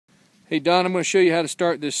Hey Don, I'm going to show you how to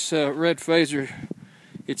start this red phaser.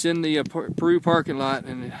 It's in the Peru parking lot,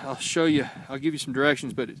 and I'll show you, I'll give you some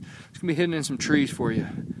directions, but it's going to be hidden in some trees for you.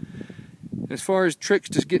 As far as tricks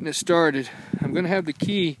to getting it started, I'm going to have the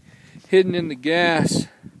key hidden in the gas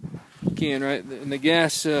can, right, in the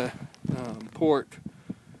gas port,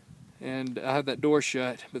 and I'll have that door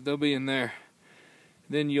shut, but they'll be in there.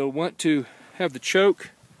 Then you'll want to have the choke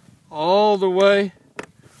all the way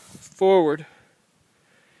forward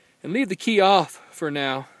and leave the key off for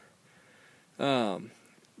now.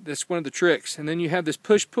 That's one of the tricks. And then you have this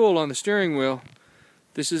push-pull on the steering wheel.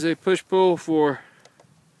 This is a push-pull for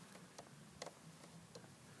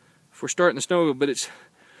starting the snowmobile, but it's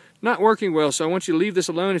not working well, so I want you to leave this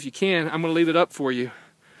alone if you can. I'm going to leave it up for you.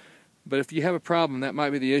 But if you have a problem, that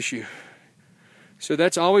might be the issue. So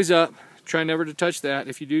that's always up. Try never to touch that.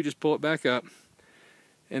 If you do, just pull it back up.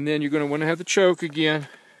 And then you're going to want to have the choke again.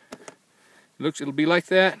 It'll be like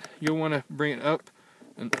that. You'll want to bring it up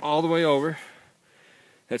and all the way over.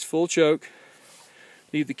 That's full choke.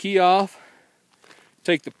 Leave the key off.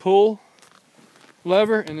 Take the pull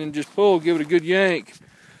lever and then just pull. Give it a good yank.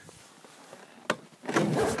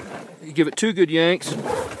 You give it 2 good yanks.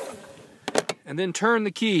 And then turn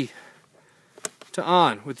the key to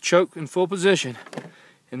on with the choke in full position.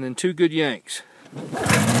 And then 2 good yanks.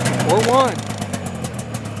 Or 1.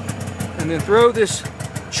 And then throw this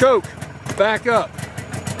choke back up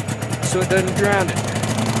so it doesn't drown it.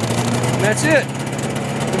 And that's it.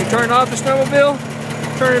 When you turn off the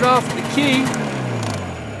snowmobile, turn it off with the key.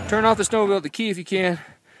 Turn off the snowmobile with the key if you can.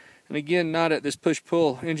 And again, not at this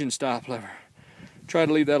push-pull engine stop lever. Try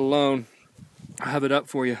to leave that alone. I'll have it up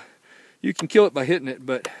for you. You can kill it by hitting it,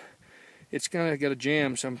 but it's kind of got a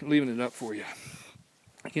jam, so I'm leaving it up for you.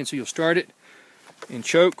 Again, so you'll start it in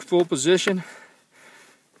choke, full position.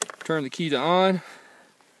 Turn the key to on.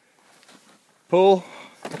 Pull,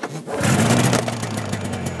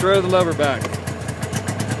 throw the lever back.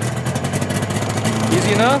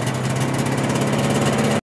 Easy enough?